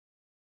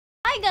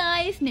Hi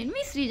guys, నేను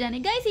మీ శ్రీజాని.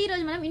 Guys,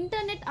 ఈరోజు మనం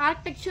internet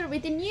architecture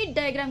with neat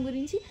diagram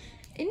గురించి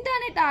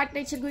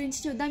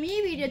చూద్దాం. ఈ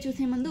వీడియో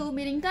చూసే ముందు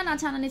మీరు ఇంకా నా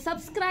ఛానల్ని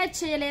సబ్స్క్రైబ్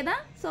చేయలేదా?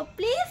 సో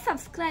ప్లీజ్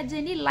సబ్స్క్రైబ్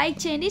చేయండి, లైక్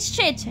చేయండి,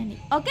 షేర్ చేయండి.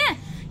 ఓకే,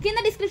 కింద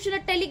డిస్క్రిప్షన్లో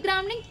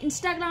టెలిగ్రామ్ లింక్,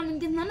 ఇన్స్టాగ్రామ్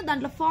లింక్ ఇస్తున్నాను,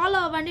 దాంట్లో ఫాలో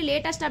అవ్వండి,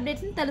 లేటెస్ట్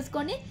అప్డేట్స్ని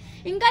తెలుసుకోండి.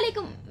 ఇంకా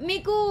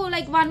మీకు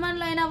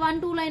 1.1లో అయినా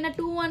 1.2లో అయినా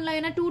 2.1లో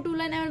అయినా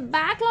 2.2లో అయినా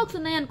బ్యాక్లాగ్స్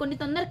ఉన్నాయి అనుకోండి,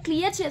 తొందరగా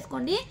క్లియర్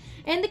చేసుకోండి.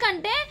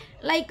 ఎందుకంటే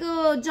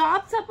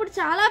జాబ్స్ అప్పుడు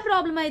చాలా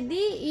ప్రాబ్లం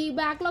అయింది. ఈ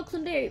బ్యాక్లాగ్స్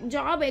ఉంటే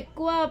జాబ్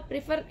ఎక్కువ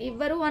ప్రిఫర్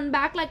ఇవ్వరు. 1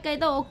 బ్యాక్లాగ్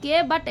అయితే ఓకే,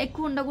 బట్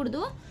ఎక్కువ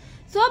ఉండకూడదు.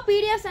 సో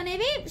పీడిఎఫ్స్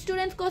అనేవి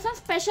స్టూడెంట్స్ కోసం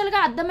స్పెషల్గా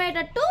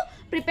అర్థమయ్యేటట్టు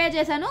ప్రిపేర్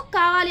చేశాను.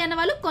 కావాలి అన్న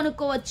వాళ్ళు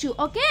కొనుక్కోవచ్చు.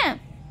 Okay,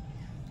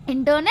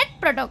 internet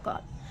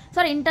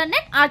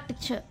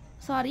architecture.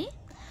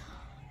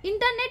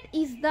 Internet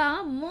is the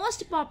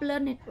most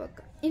popular network.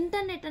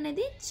 Internet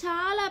అనేది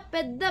చాలా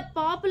పెద్ద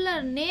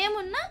పాపులర్ నేమ్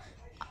ఉన్న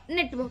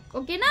నెట్వర్క్.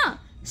 ఓకేనా,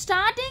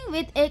 starting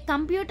with a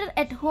computer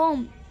at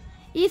home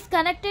is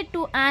connected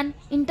to an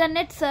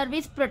internet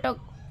service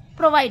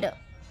provider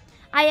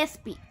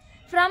ISP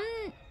from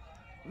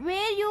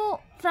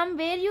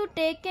where you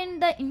taken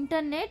the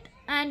internet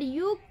and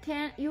you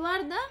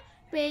are the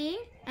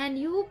paying and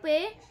you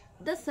pay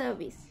the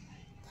service.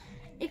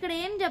 ఇక్కడ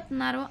ఏం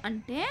చెప్తున్నారు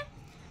అంటే,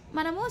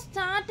 మనము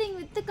starting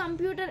with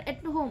computer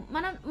at home,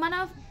 మన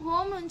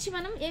home నుంచి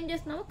మనం ఏం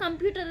చేస్తున్నాము,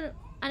 కంప్యూటర్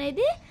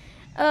అనేది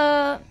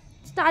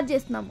స్టార్ట్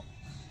చేస్తున్నాము.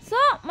 సో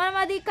మనం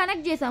అది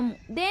కనెక్ట్ చేసాము.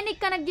 దేనికి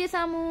కనెక్ట్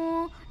చేసాము?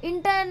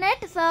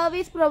 ఇంటర్నెట్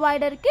సర్వీస్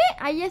ప్రొవైడర్కి,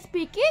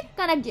 ISPకి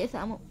కనెక్ట్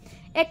చేసాము.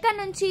 ఎక్కడి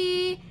నుంచి?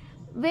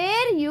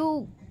 Where you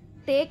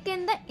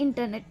taken the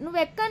internet. నువ్వు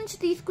ఎక్కడి నుంచి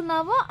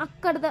తీసుకున్నావో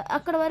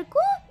అక్కడ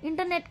వరకు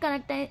ఇంటర్నెట్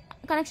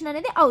కనెక్షన్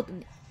అనేది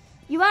అవుతుంది.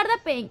 You are the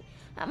paying.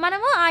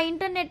 మనము ఆ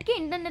ఇంటర్నెట్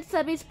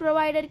సర్వీస్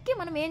ప్రొవైడర్కి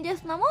మనం ఏం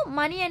చేస్తున్నాము,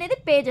 మనీ అనేది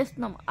పే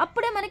చేస్తున్నాము.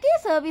 అప్పుడే మనకి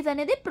సర్వీస్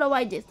అనేది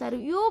ప్రొవైడ్ చేస్తారు.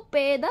 You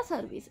pay the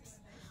services.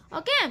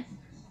 Okay,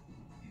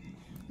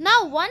 now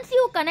once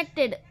you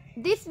connected,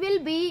 this will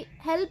be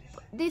help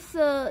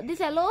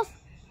this allows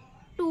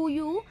to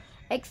you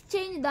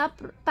exchange the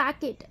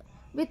packet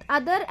with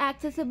other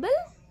accessible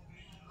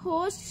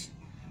hosts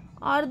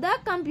or the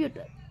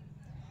computer.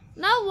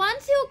 Now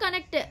once you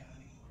connect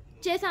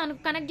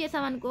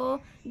చేసామనుకో,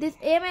 this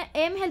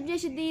ఏం help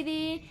చేసిద్ది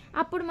ఇది?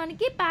 అప్పుడు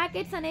మనకి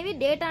packets అనేవి,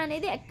 data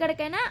అనేది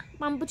ఎక్కడికైనా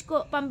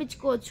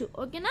పంపించుకోవచ్చు.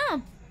 ఓకేనా,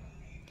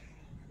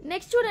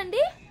 నెక్స్ట్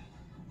చూడండి.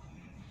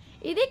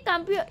 ఇది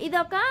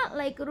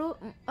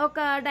ఒక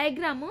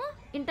డయాగ్రాము.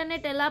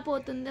 ఇంటర్నెట్ ఎలా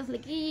పోతుంది,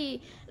 అసలుకి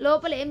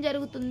లోపల ఏం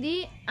జరుగుతుంది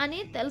అని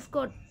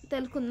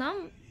తెలుసుకుందాం.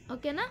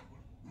 ఓకేనా,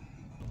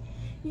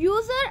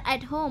 user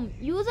at home.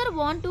 User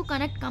want to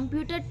connect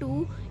computer to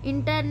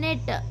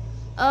internet.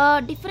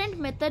 Different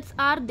methods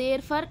are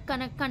there for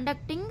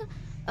connecting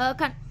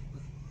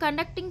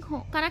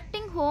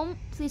home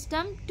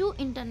system to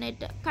internet.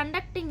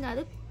 Connecting.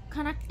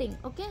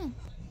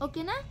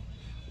 ఓకేనా,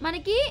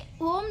 మనకి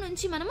హోమ్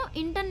నుంచి మనము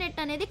ఇంటర్నెట్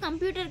అనేది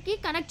కంప్యూటర్కి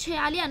కనెక్ట్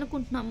చేయాలి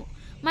అనుకుంటున్నాము.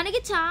 మనకి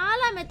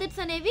చాలా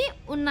మెథడ్స్ అనేవి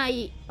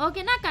ఉన్నాయి.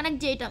 ఓకేనా,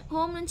 కనెక్ట్ చేయటం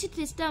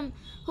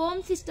హోమ్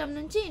సిస్టమ్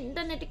నుంచి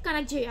ఇంటర్నెట్కి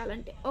కనెక్ట్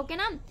చేయాలంటే.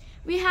 ఓకేనా,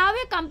 we have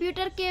a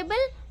computer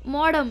cable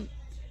modem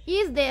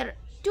is there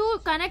to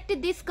connect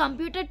this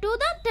computer to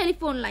the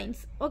telephone lines.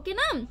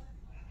 ఓకేనా,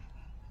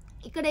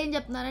 ఇక్కడ ఏం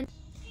చెప్తున్నారంటే,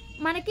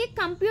 మనకి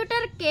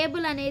కంప్యూటర్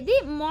కేబుల్ అనేది,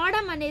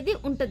 మోడమ్ అనేది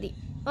ఉంటుంది.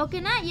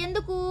 ఓకేనా,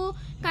 ఎందుకు?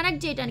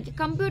 కనెక్ట్ చేయడానికి,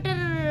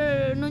 కంప్యూటర్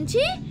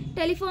నుంచి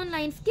టెలిఫోన్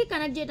లైన్స్కి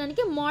కనెక్ట్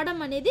చేయడానికి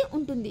మోడమ్ అనేది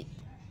ఉంటుంది.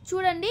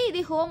 చూడండి,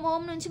 ఇది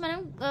హోమ్ నుంచి మనం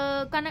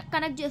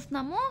కనెక్ట్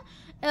చేస్తున్నాము.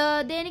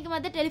 దేనికి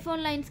మధ్య?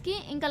 టెలిఫోన్ లైన్స్కి.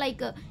 ఇంకా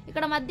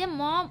ఇక్కడ మధ్య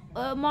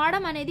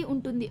మోడమ్ అనేది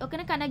ఉంటుంది.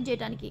 ఓకేనా, కనెక్ట్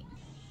చేయడానికి.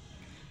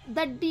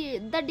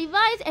 The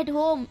device at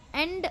home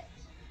and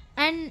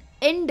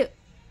end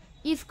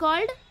is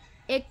called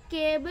a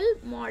cable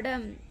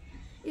modem.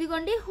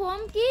 ఇదిగోండి,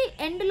 హోమ్కి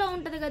ఎండ్లో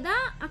ఉంటుంది కదా,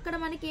 అక్కడ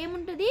మనకి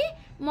ఏముంటుంది?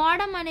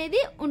 మోడమ్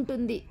అనేది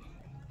ఉంటుంది.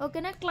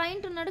 ఓకేనా,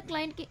 క్లయింట్ ఉన్నాడు,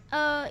 క్లయింట్కి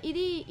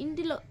ఇది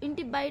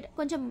ఇంటి బయట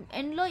కొంచెం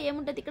ఎండ్లో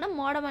ఏముంటుంది? ఇక్కడ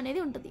మోడమ్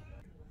అనేది ఉంటుంది.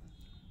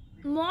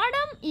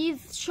 Modem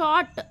is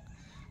short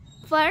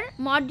for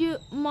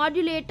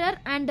modulator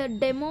and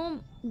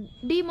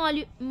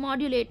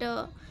demodulator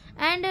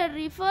and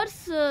refers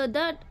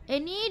that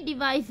any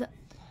device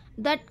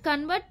that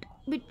convert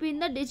between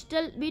the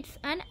digital bits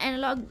and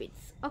analog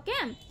bits. Okay,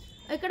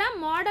 ఇక్కడ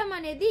మోడమ్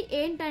అనేది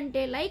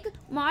ఏంటంటే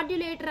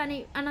మాడ్యులేటర్ అని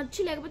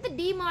అనొచ్చు, లేకపోతే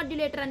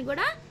డిమాడ్యులేటర్ అని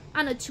కూడా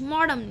అనొచ్చు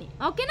మోడమ్ని.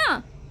 ఓకేనా,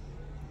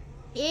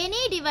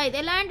 ఎనీ డివైస్,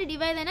 ఎలాంటి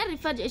డివైస్ అయినా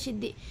రిఫర్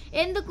చేసిద్ది.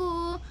 ఎందుకు?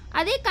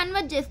 అది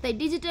కన్వర్ట్ చేస్తాయి.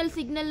 డిజిటల్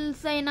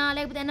సిగ్నల్స్ అయినా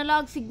లేకపోతే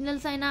అనలాగ్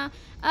సిగ్నల్స్ అయినా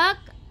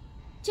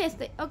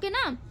చేస్తాయి.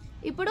 ఓకేనా,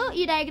 ఇప్పుడు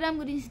ఈ డయాగ్రామ్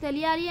గురించి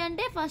తెలియాలి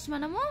అంటే ఫస్ట్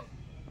మనము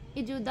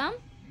ఇది చూద్దాం.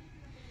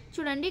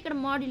 చూడండి, ఇక్కడ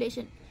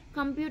మాడ్యులేషన్,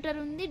 కంప్యూటర్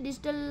ఉంది,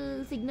 డిజిటల్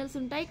సిగ్నల్స్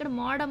ఉంటాయి, ఇక్కడ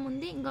మోడమ్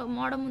ఉంది, ఇంకా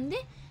మోడమ్ ఉంది,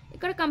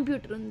 ఇక్కడ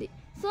కంప్యూటర్ ఉంది.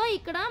 సో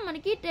ఇక్కడ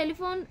మనకి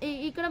టెలిఫోన్,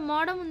 ఇక్కడ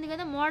మోడమ్ ఉంది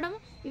కదా, మోడమ్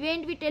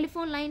ఇవేంటివి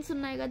టెలిఫోన్ లైన్స్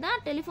ఉన్నాయి కదా,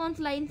 టెలిఫోన్స్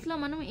లైన్స్లో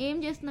మనం ఏం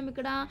చేస్తున్నాం,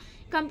 ఇక్కడ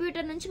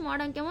కంప్యూటర్ నుంచి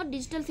మోడమ్కి ఏమో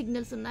డిజిటల్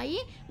సిగ్నల్స్ ఉన్నాయి,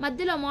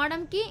 మధ్యలో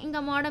మోడమ్కి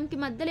ఇంకా మోడమ్కి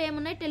మధ్యలో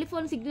ఏమున్నాయి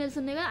టెలిఫోన్ సిగ్నల్స్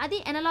ఉన్నాయి కదా, అది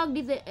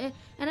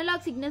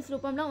ఎనలాగ్ సిగ్నల్స్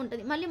రూపంలో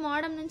ఉంటుంది. మళ్ళీ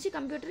మోడమ్ నుంచి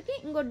కంప్యూటర్కి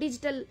ఇంకో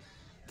డిజిటల్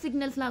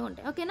సిగ్నల్స్ లాగా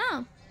ఉంటాయి. ఓకేనా,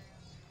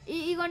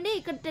 ఇగోండి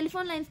ఇక్కడ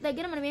టెలిఫోన్ లైన్స్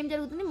దగ్గర మనం ఏం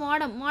జరుగుతుంది,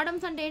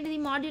 మోడమ్స్ అంటే ఏంటిది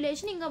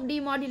మాడ్యులేషన్ ఇంకా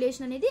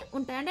డిమాడ్యులేషన్ అనేది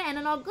ఉంటాయి, అంటే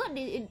ఎనలాగ్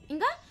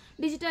ఇంకా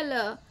డిజిటల్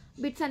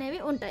బిట్స్ అనేవి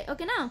ఉంటాయి.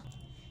 ఓకేనా,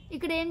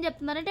 ఇక్కడ ఏం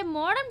చెప్తున్నారంటే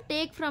modem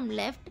take from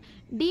left,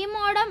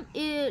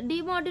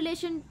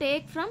 demodulation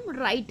take from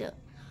right.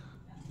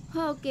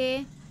 Okay,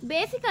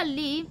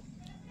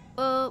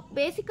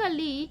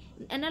 basically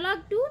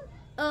analogue to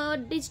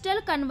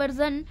digital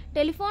conversion,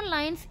 telephone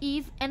lines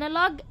is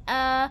analogue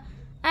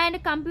and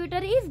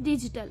computer is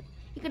digital.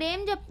 ఇక్కడ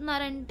ఏం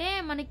చెప్తున్నారంటే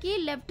మనకి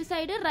లెఫ్ట్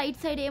సైడ్ రైట్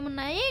సైడ్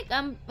ఏమున్నాయి,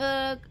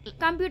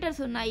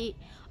 కంప్యూటర్స్ ఉన్నాయి.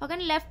 ఓకే,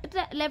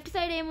 లెఫ్ట్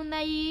సైడ్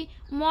ఏమున్నాయి,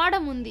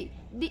 మోడమ్ ఉంది,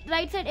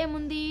 right side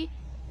ఏముంది,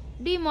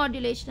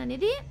 demodulation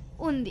అనేది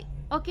ఉంది.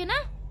 ఓకేనా,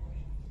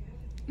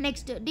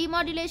 నెక్స్ట్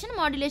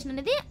మాడ్యులేషన్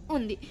అనేది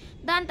ఉంది.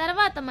 దాని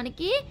తర్వాత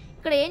మనకి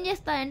ఇక్కడ ఏం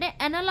చేస్తాయంటే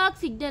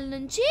ఎనలాగ్ సిగ్నల్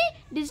నుంచి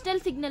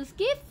డిజిటల్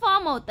సిగ్నల్స్కి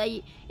ఫామ్ అవుతాయి.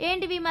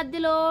 ఏంటివి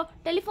మధ్యలో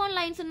టెలిఫోన్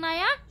లైన్స్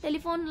ఉన్నాయా,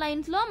 టెలిఫోన్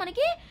లైన్స్లో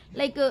మనకి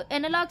లైక్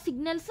ఎనలాగ్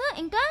సిగ్నల్స్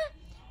ఇంకా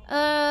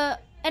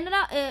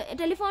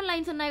టెలిఫోన్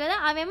లైన్స్ ఉన్నాయి కదా,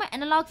 అవేమో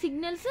ఎనలాగ్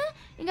సిగ్నల్స్,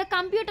 ఇంకా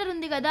కంప్యూటర్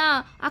ఉంది కదా,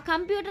 ఆ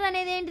కంప్యూటర్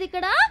అనేది ఏంటిది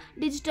ఇక్కడ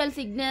డిజిటల్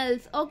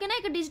సిగ్నల్స్. ఓకేనా,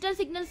 ఇక్కడ డిజిటల్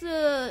సిగ్నల్స్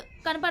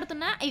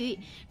కనపడుతున్నాయి, ఇవి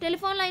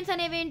టెలిఫోన్ లైన్స్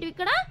అనేవి ఏంటివి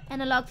ఇక్కడ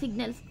ఎనలాగ్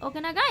సిగ్నల్స్.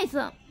 ఓకేనా guys,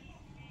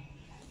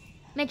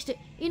 next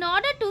in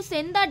order to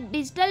send the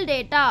digital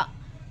data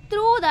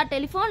through the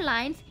telephone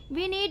lines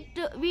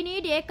we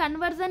need a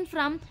conversion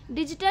from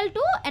digital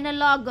to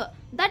analog,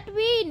 that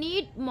we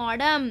need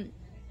modem.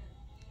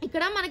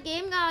 ఇక్కడ మనకి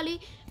ఏం కావాలి,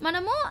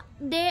 మనము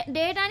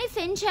డేటాని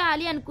సెండ్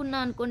చేయాలి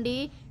అనుకోండి,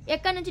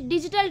 ఎక్కడి నుంచి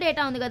డిజిటల్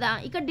డేటా ఉంది కదా,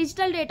 ఇక్కడ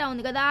డిజిటల్ డేటా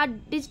ఉంది కదా, ఆ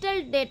డిజిటల్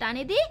డేటా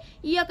అనేది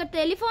ఈ యొక్క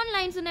టెలిఫోన్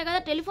లైన్స్ ఉన్నాయి కదా,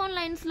 టెలిఫోన్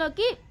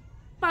లైన్స్లోకి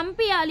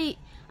పంపించాలి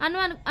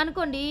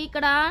అనుకోండి.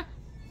 ఇక్కడ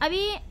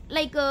అవి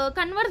లైక్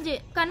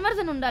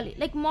కన్వర్జన్ ఉండాలి,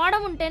 లైక్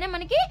మోడమ్ ఉంటేనే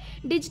మనకి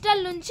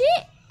డిజిటల్ నుంచి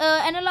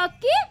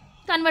ఎనలాగ్కి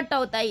కన్వర్ట్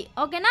అవుతాయి.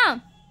 ఓకేనా,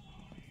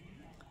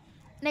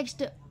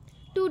 next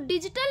to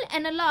digital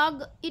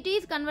analogue it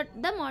is convert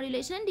the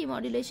modulation and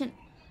demodulation.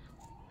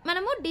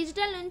 మనము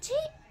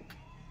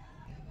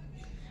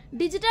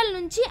డిజిటల్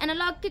నుంచి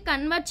ఎనలాగ్కి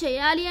కన్వర్ట్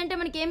చేయాలి అంటే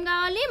మనకి ఏం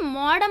కావాలి,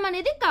 మోడమ్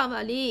అనేది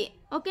కావాలి.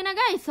 ఓకేనా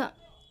గైస్,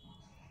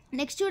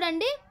 నెక్స్ట్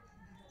చూడండి,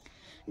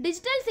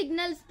 digital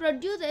signals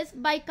produces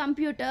by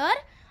computer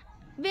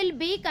will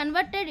be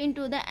converted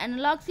into the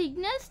analogue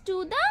signals to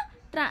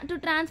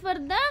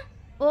transfer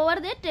over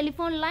the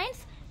telephone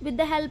lines with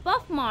the help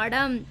of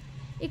modem.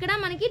 ఇక్కడ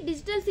మనకి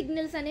డిజిటల్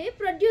సిగ్నల్స్ అనేవి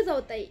ప్రొడ్యూస్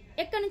అవుతాయి,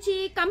 ఎక్కడి నుంచి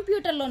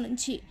కంప్యూటర్లో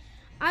నుంచి,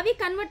 అవి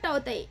కన్వర్ట్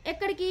అవుతాయి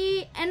ఎక్కడికి,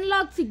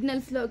 ఎనలాగ్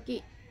సిగ్నల్స్లోకి.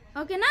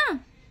 ఓకేనా,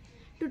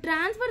 to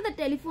transfer the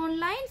telephone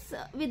lines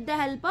with the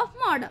help of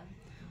modem.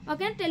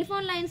 ఓకేనా,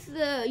 టెలిఫోన్ లైన్స్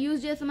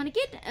యూజ్ చేస్తే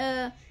మనకి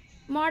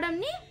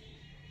మోడమ్ని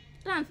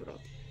ట్రాన్స్ఫర్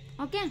అవుతుంది.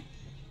 Okay,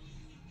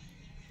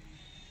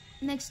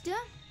 next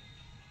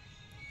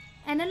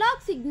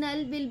analogue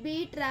signal will be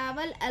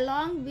travel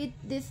along with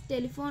this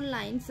telephone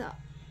lines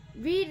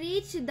we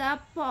reach the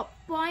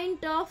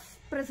point of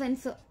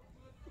presence.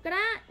 ఇక్కడ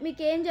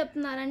మీకు ఏం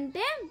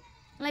చెప్తున్నారంటే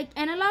like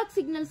analogue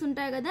signals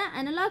ఉంటాయి కదా,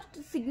 ఎనలాగ్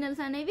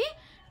సిగ్నల్స్ అనేవి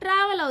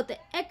ట్రావెల్ అవుతాయి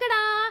ఎక్కడ,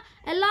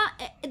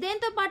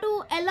 దేంతో పాటు,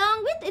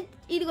 అలాంగ్ విత్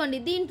ఇదిగోండి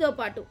దీంతో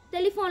పాటు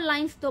టెలిఫోన్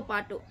లైన్స్తో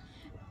పాటు.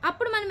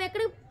 అప్పుడు మనం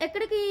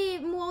ఎక్కడికి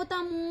మూవ్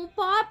అవుతాము,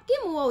 పాప్కి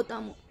మూవ్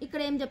అవుతాము.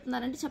 ఇక్కడ ఏం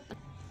చెప్తున్నారంటే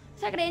చెప్తాను.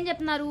 సో అక్కడ ఏం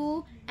చెప్తున్నారు,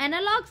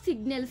 ఎనలాగ్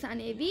సిగ్నల్స్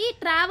అనేవి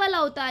ట్రావెల్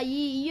అవుతాయి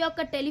ఈ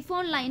యొక్క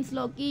టెలిఫోన్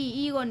లైన్స్లోకి.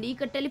 ఇగోండి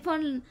ఇక్కడ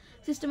టెలిఫోన్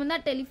సిస్టమ్ ఉందా,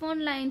 టెలిఫోన్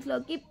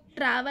లైన్స్లోకి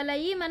ట్రావెల్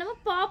అయ్యి మనము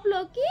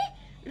పాప్లోకి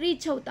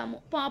రీచ్ అవుతాము.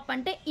 పాప్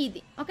అంటే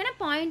ఇది. ఓకేనా,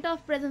 పాయింట్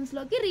ఆఫ్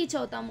ప్రెజెన్స్లోకి రీచ్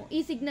అవుతాము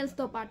ఈ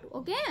సిగ్నల్స్తో పాటు.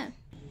 Okay,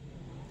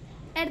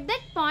 at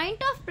that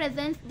point of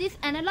presence these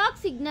analog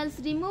signals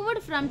removed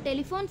from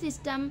telephone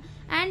system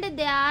and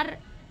they are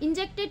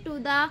injected to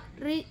the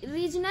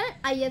regional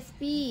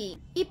ISP.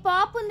 ఈ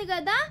పాప్ ఉంది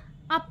కదా,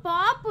 ఆ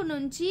పాప్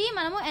నుంచి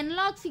మనము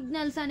ఎనలాగ్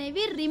సిగ్నల్స్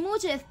అనేవి రిమూవ్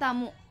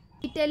చేస్తాము.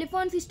 ఈ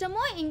టెలిఫోన్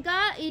సిస్టము ఇంకా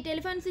ఈ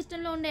టెలిఫోన్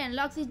సిస్టంలో ఉండే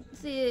ఎనలాగ్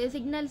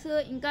సిగ్నల్స్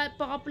ఇంకా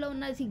పాప్లో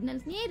ఉన్న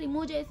సిగ్నల్స్ని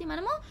రిమూవ్ చేసి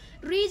మనము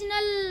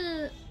రీజనల్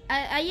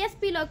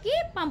ఐఎస్పిలోకి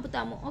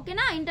పంపుతాము.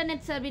 ఓకేనా,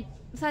 internet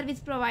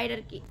service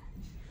ప్రొవైడర్కి.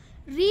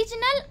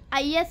 Regional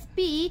ISP,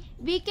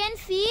 we can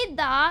see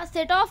the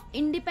set of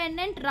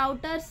independent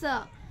routers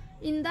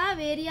in the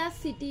various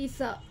cities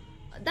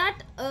that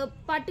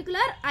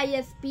particular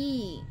ISP.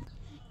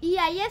 ఈ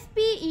ISP,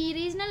 ఈ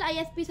రీజనల్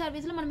ISP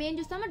సర్వీస్లో మనం ఏం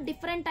చూస్తాము,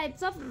 డిఫరెంట్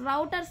టైప్స్ ఆఫ్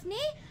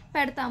రౌటర్స్ని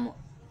పెడతాము.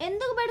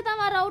 ఎందుకు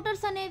పెడతాము ఆ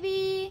రౌటర్స్ అనేవి,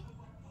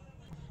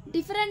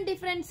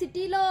 డిఫరెంట్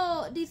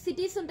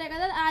సిటీస్ ఉంటాయి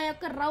కదా, ఆ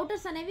యొక్క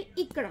రౌటర్స్ అనేవి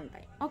ఇక్కడ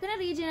ఉంటాయి. ఓకేనా,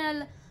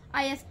 రీజనల్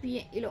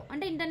ISPలో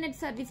అంటే ఇంటర్నెట్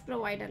సర్వీస్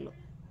ప్రొవైడర్లో.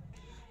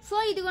 సో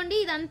ఇదిగోండి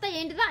ఇదంతా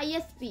ఏంటిదా,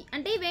 ISP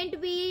అంటే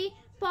ఇవేంటివి,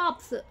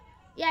 పాప్స్.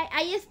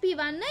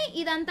 ISP1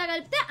 ఇదంతా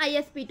కలిపితే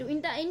ISP2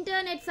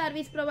 internet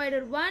service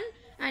provider 1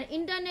 and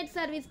internet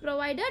service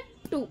provider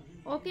 2.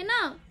 ఓకేనా,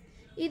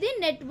 ఇది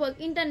నెట్వర్క్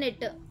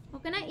ఇంటర్నెట్.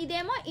 ఓకేనా,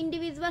 ఇదేమో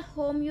individual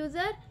home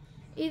user,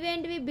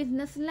 ఇవేంటివి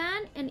business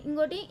LAN and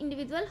ఇంకోటి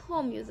ఇండివిజువల్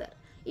హోమ్ యూజర్.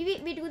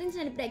 వీటి గురించి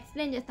నేను ఇప్పుడు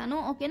ఎక్స్ప్లెయిన్ చేస్తాను.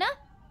 ఓకేనా,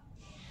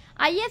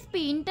 ISP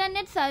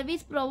internet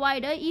service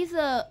provider is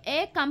a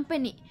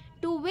company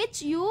to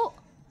which you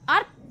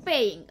are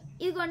paying.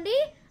 ఇదిగోండి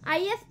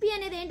ISP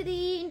అనేది ఏంటిది,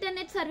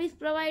 ఇంటర్నెట్ సర్వీస్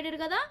ప్రొవైడర్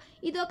కదా,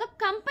 ఇది ఒక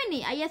కంపెనీ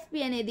ISP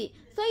అనేది.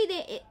 సో ఇది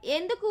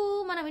ఎందుకు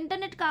మనం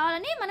ఇంటర్నెట్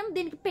కావాలని మనం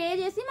దీనికి పే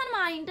చేసి మనం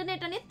ఆ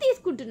ఇంటర్నెట్ అనేది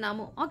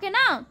తీసుకుంటున్నాము.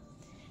 ఓకేనా,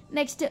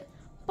 next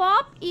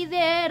POP is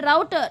a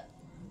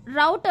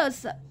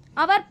routers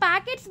hour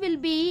packets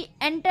will be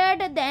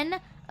entered then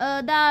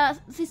the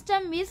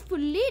system is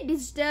fully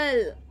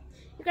digital.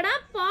 ఇక్కడ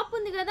పాప్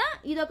ఉంది కదా,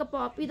 ఇదొక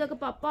pop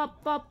pop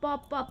pop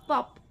pop pop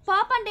pop.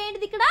 Pop అంటే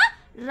ఏంటిది, ఇక్కడ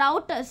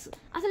రౌటర్స్.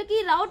 అసలుకి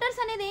రౌటర్స్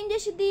అనేది ఏం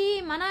చేసిద్ది,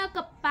 మన యొక్క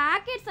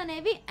ప్యాకెట్స్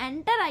అనేవి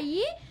ఎంటర్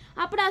అయ్యి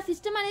అప్పుడు ఆ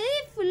సిస్టమ్ అనేది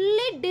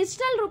ఫుల్లీ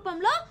డిజిటల్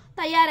రూపంలో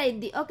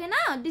తయారైద్ది.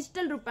 ఓకేనా,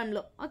 డిజిటల్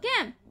రూపంలో. Okay,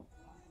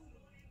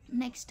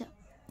 next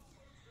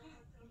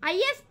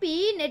ISP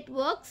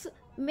networks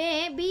may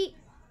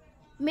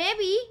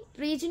be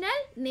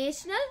regional,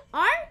 national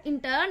are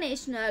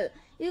international.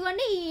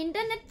 ఇదిగోండి ఈ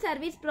ఇంటర్నెట్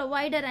సర్వీస్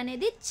ప్రొవైడర్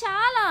అనేది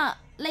చాలా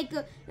లైక్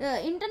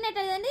ఇంటర్నెట్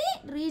అనేది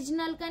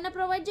రీజనల్ కైనా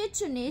ప్రొవైడ్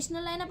చేయొచ్చు,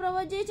 నేషనల్ అయినా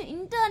ప్రొవైడ్ చేయొచ్చు,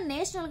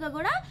 ఇంటర్నేషనల్గా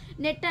కూడా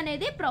నెట్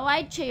అనేది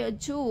ప్రొవైడ్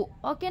చేయొచ్చు.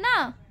 ఓకేనా,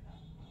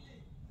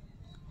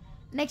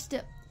 next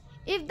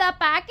if the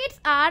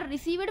packets are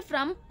received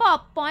from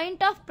POP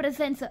point of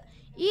presence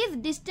is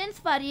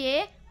distance for a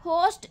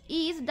host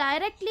is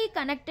directly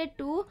connected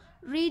to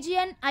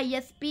region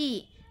ISP,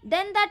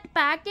 then that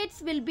packets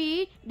will be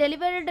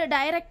delivered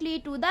directly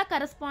to the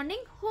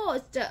corresponding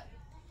host.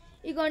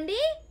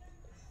 ఇగోండి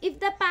if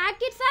the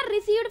packets are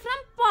received from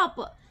POP,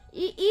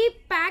 ఈ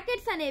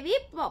packets అనేవి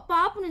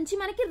pop నుంచి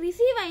మనకి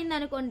receive అయింది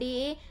అనుకోండి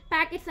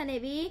packets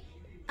అనేవి,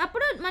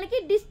 అప్పుడు మనకి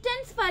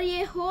distance for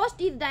a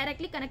host is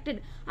directly connected.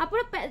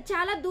 అప్పుడు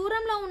చాలా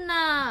దూరంలో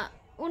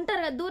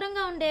ఉంటారు కదా,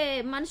 దూరంగా ఉండే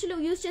మనుషులు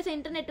యూజ్ చేసే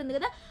ఇంటర్నెట్ ఉంది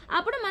కదా,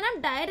 అప్పుడు మనం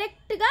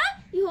డైరెక్ట్గా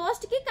ఈ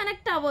హోస్ట్కి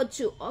కనెక్ట్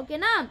అవ్వచ్చు.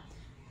 ఓకేనా,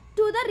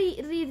 టు ద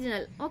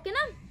రీజనల్.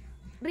 ఓకేనా,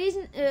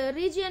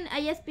 రీజియన్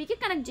ISPకి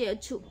కనెక్ట్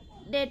చేయొచ్చు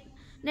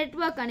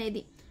నెట్వర్క్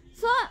అనేది.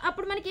 సో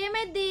అప్పుడు మనకి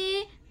ఏమైంది,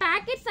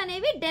 ప్యాకెట్స్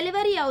అనేవి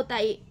డెలివరీ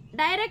అవుతాయి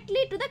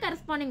directly to the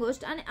corresponding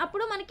host అని.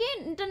 అప్పుడు మనకి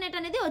ఇంటర్నెట్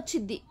అనేది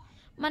వచ్చిద్ది,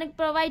 మనకి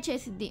ప్రొవైడ్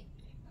చేసిద్ది.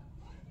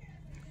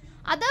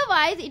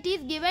 Otherwise it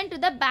is given to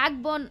the back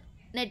bone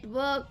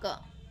network,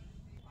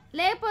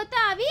 లేకపోతే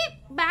అవి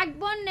బ్యాక్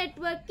బోన్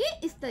నెట్వర్క్కి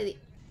ఇస్తుంది.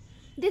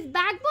 This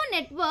back bone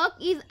network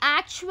is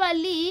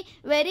actually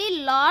very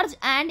large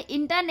and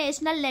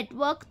international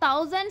network,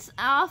 thousands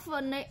of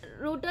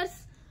Reuters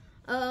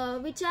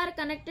which are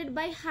connected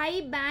by high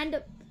band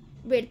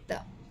width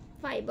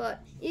fibre.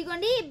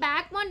 ఇదిగోండి ఈ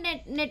back bone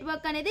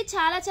network అనేది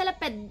చాలా చాలా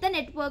పెద్ద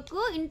network,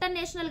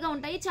 ఇంటర్నేషనల్గా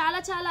ఉంటాయి, చాలా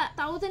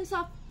థౌజండ్స్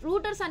ఆఫ్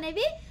రూటర్స్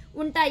అనేవి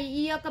ఉంటాయి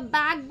ఈ యొక్క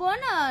బ్యాక్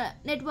బోన్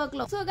నెట్వర్క్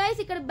లో. సో గైస్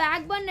ఇక్కడ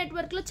బ్యాక్ బోన్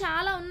నెట్వర్క్ లో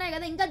చాలా ఉన్నాయి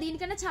కదా, ఇంకా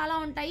దీనికన్నా చాలా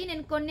ఉంటాయి,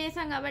 నేను కొన్ని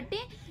వేసాను కాబట్టి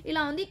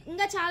ఇలా ఉంది.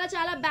 ఇంకా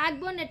చాలా బ్యాక్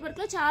బోన్ నెట్వర్క్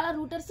లో చాలా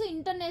రూటర్స్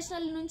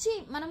ఇంటర్నేషనల్ నుంచి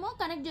మనము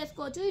కనెక్ట్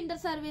చేసుకోవచ్చు,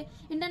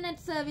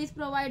 ఇంటర్నెట్ సర్వీస్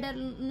ప్రొవైడర్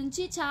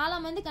నుంచి చాలా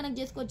మంది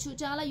కనెక్ట్ చేసుకోవచ్చు,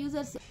 చాలా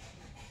users.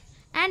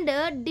 And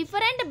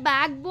different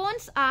back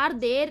bones are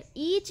there,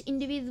 each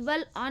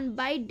individual on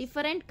by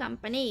different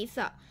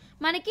companies.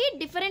 మనకి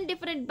డిఫరెంట్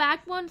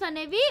బ్యాక్ బోన్స్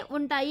అనేవి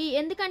ఉంటాయి,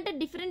 ఎందుకంటే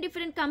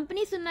డిఫరెంట్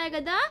కంపెనీస్ ఉన్నాయి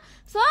కదా.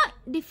 సో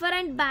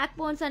డిఫరెంట్ బ్యాక్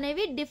బోన్స్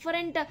అనేవి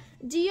డిఫరెంట్,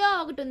 జియో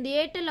ఒకటి ఉంది,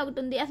 ఎయిర్టెల్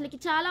ఒకటి ఉంది, అసలుకి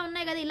చాలా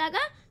ఉన్నాయి కదా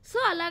ఇలాగా. సో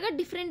అలాగా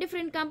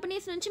డిఫరెంట్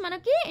కంపెనీస్ నుంచి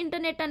మనకి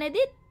ఇంటర్నెట్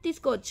అనేది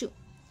తీసుకోవచ్చు.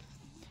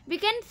 we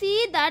can see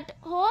that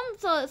home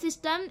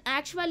system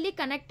actually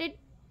connected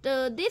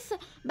this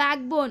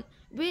backbone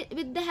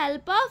with the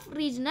help of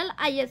regional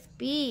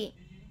ISP.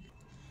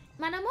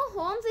 మనము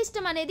హోమ్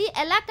సిస్టమ్ అనేది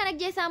ఎలా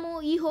కనెక్ట్ చేసాము,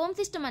 ఈ హోమ్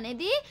సిస్టమ్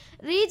అనేది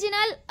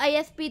రీజనల్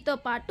ISPతో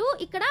పాటు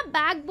ఇక్కడ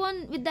back bone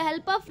with the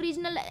help of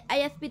regional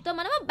ISPతో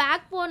మనము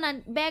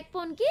బ్యాక్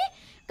బోన్కి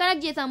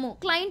కనెక్ట్ చేసాము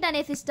క్లయింట్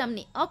అనే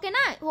సిస్టమ్ని.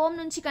 ఓకేనా, హోమ్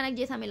నుంచి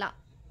కనెక్ట్ చేసాము ఇలా.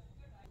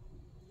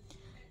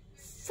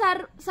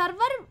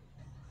 Server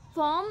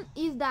form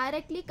is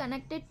directly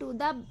connected to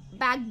the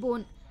back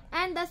bone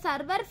and the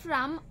server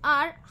from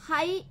are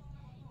high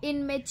in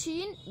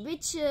machine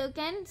which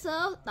can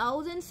serve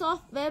thousands of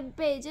web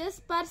pages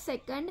per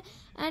second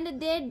and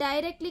they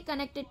directly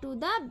connected to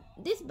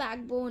this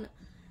backbone.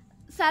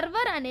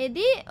 Server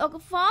అనేది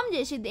ఒక form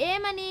చేసిద్ది,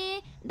 ఏమని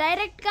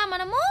డైరెక్ట్గా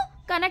మనము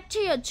connect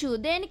చేయొచ్చు,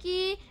 దేనికి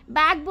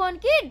back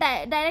బోన్కి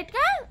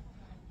డైరెక్ట్గా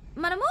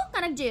మనము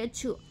కనెక్ట్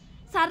చేయొచ్చు.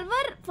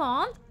 సర్వర్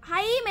ఫామ్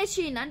హై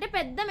మెషిన్ అంటే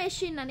పెద్ద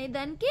మెషిన్ అనే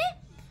దానికి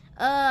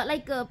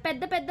లైక్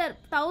పెద్ద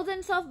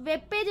thousands of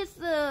web pages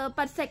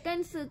per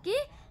సెకండ్స్కి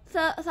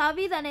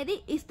service అనేది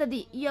ఇస్తుంది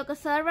ఈ యొక్క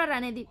సర్వర్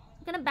అనేది.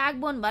 కానీ బ్యాక్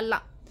బోన్ వల్ల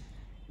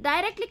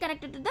directly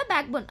connected to the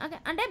back bone,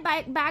 అంటే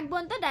బ్యాక్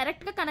బోన్తో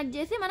డైరెక్ట్గా కనెక్ట్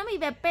చేసి మనం ఈ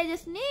వెబ్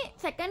పేజెస్ని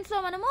సెకండ్స్లో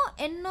మనము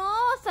ఎన్నో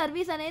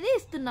సర్వీస్ అనేది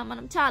ఇస్తున్నాం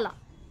మనం చాలా.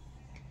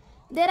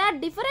 there are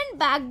different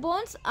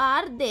backbones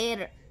are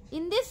there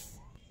in this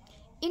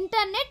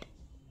internet.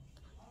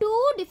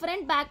 2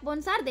 different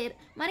backbones are there.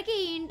 మనకి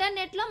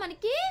ఇంటర్నెట్ లో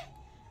మనకి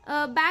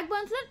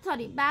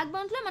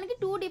బ్యాక్బోన్స్ లో మనకి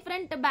 2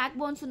 different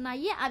backbones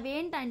ఉన్నాయి.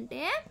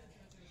 అవేంటంటే,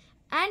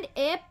 and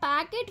a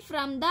packet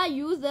from the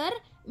user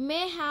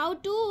may have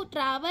to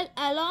travel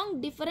along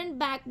different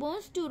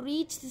backbones to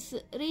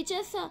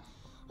reaches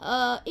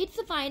its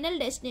final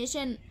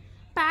destination.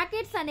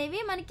 Packets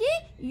అనేవి మనకి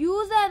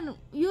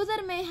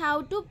user may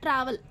have to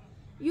travel,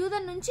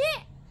 user నుంచి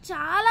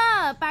చాలా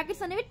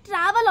ప్యాకెట్స్ అనేవి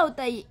ట్రావెల్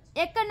అవుతాయి.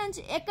 ఎక్కడి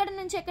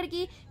నుంచి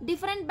ఎక్కడికి,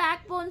 డిఫరెంట్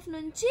బ్యాక్ బోన్స్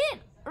నుంచి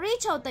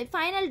రీచ్ అవుతాయి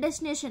ఫైనల్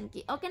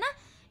డెస్టినేషన్కి. ఓకేనా,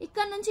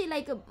 ఇక్కడ నుంచి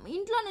లైక్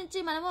ఇంట్లో నుంచి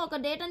మనము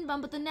ఒక డేటాని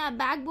పంపుతుంది, ఆ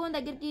బ్యాక్ బోన్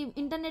దగ్గరికి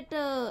ఇంటర్నెట్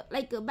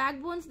లైక్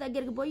బ్యాక్ బోన్స్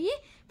దగ్గరికి పోయి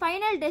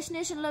ఫైనల్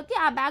డెస్టినేషన్లోకి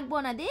ఆ బ్యాక్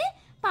బోన్ అది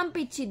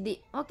పంపించిద్ది.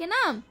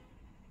 ఓకేనా,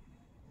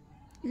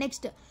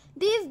 next,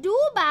 these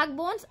 2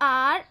 backbones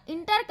are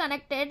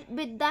interconnected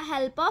with the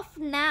help of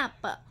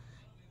NAP,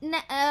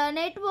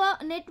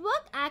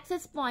 network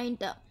access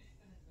point.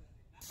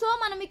 So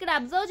మనం ఇక్కడ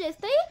అబ్జర్వ్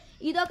చేస్తే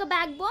ఇదొక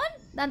బ్యాక్ బోన్,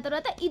 దాని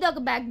తర్వాత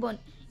ఇదొక బ్యాక్ బోన్.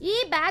 ఈ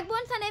బ్యాక్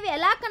బోన్స్ అనేవి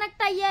ఎలా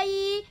కనెక్ట్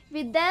అయ్యాయి?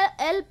 With the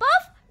help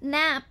of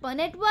NAP,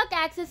 network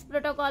access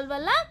protocol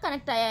వల్ల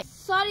కనెక్ట్ అయ్యాయి.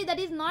 Sorry,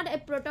 that is not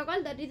a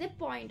protocol, that is a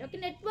point. Okay,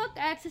 network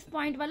access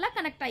point వల్ల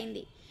కనెక్ట్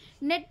అయింది.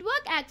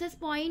 నెట్వర్క్ యాక్సెస్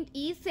పాయింట్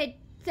ఈ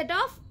set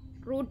of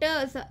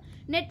Reuters.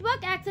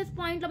 Network access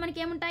point లో మనకి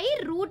ఏముంటాయి?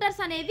 Reuters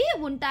అనేవి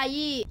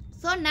ఉంటాయి.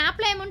 సో NAP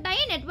లో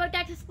ఏముంటాయి? నెట్వర్క్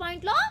యాక్సెస్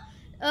పాయింట్ లో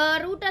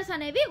రూటర్స్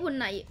అనేవి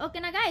ఉన్నాయి.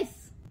 ఓకేనా guys,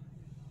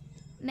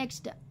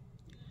 next,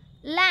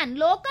 LAN,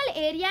 local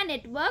area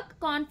network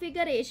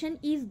configuration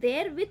is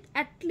there with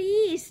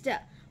at least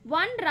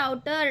 1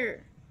 router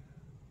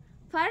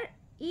for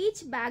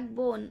each back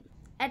bone.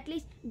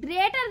 At least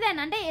greater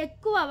than అంటే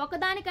ఎక్కువ,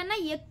 ఒకదానికన్నా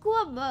ఎక్కువ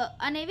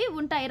అనేవి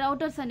ఉంటాయి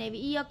రౌటర్స్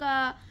అనేవి ఈ యొక్క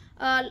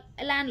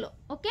LAN లో.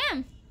 ఓకే,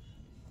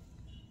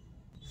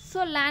 సో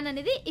LAN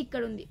అనేది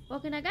ఇక్కడ ఉంది.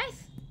 ఓకేనా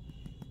guys,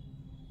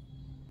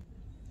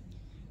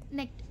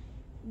 next,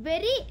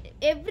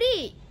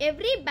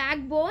 every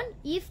backbone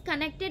is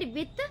connected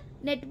with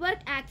network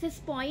access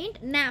point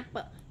NAP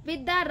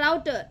with the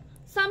router.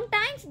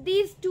 Sometimes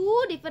these 2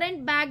 different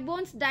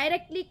backbones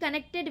directly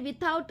connected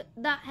without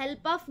the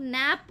help of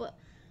NAP,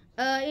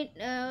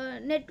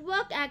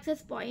 network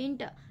access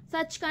point.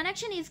 Such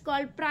connection is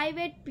called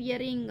private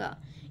peering.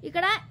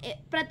 ఇక్కడ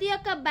ప్రతి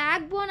ఒక్క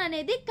back bone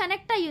అనేది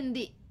connect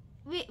అయ్యింది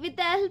with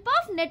the help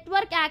of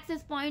network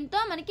access పాయింట్తో.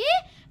 మనకి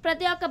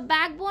ప్రతి ఒక్క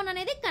back bone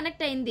అనేది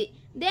connect అయింది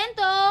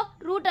దేంతో?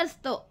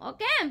 రూటర్స్తో.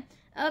 ఓకే,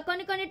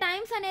 కొన్ని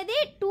టైమ్స్ అనేది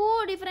 2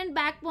 different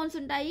బ్యాక్ బోన్స్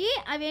ఉంటాయి.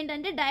 అవి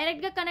ఏంటంటే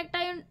డైరెక్ట్గా కనెక్ట్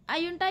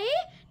అయి ఉంటాయి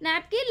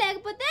NAPకి,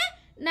 లేకపోతే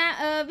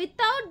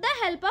without the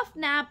help of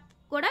NAP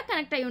కూడా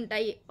కనెక్ట్ అయి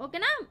ఉంటాయి.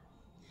 ఓకేనా,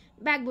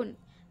 back bone.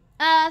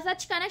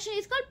 Such connection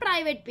is called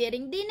private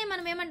pairing. దీన్ని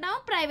మనం ఏమంటాము?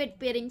 Private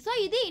pairing. సో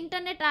ఇది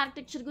ఇంటర్నెట్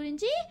ఆర్కిటెక్చర్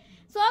గురించి.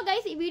 సో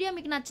గైస్, ఈ వీడియో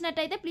మీకు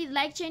నచ్చినట్టయితే ప్లీజ్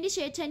లైక్ చేయండి,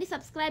 షేర్ చేయండి,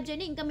 సబ్స్క్రైబ్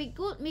చేయండి. ఇంకా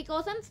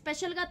మీకోసం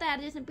స్పెషల్గా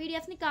తయారు చేసిన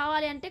పీడిఎఫ్ని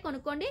కావాలి అంటే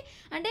కొనుక్కోండి.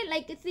 అంటే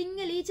like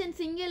each and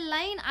single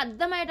line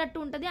అర్థమయ్యేటట్టు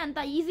ఉంటుంది, అంత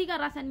ఈజీగా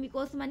రాశాను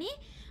మీకోసమని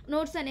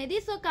నోట్స్ అనేది.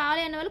 సో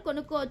కావాలి అనే వాళ్ళు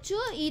కొనుక్కోవచ్చు.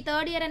 ఈ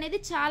 3rd ఇయర్ అనేది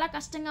చాలా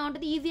కష్టంగా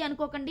ఉంటుంది, ఈజీ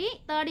అనుకోకండి.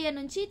 3rd ఇయర్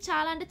నుంచి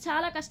చాలా అంటే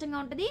చాలా కష్టంగా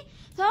ఉంటుంది.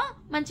 సో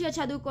మంచిగా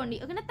చదువుకోండి.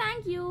 ఓకేనా,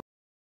 థ్యాంక్ యూ.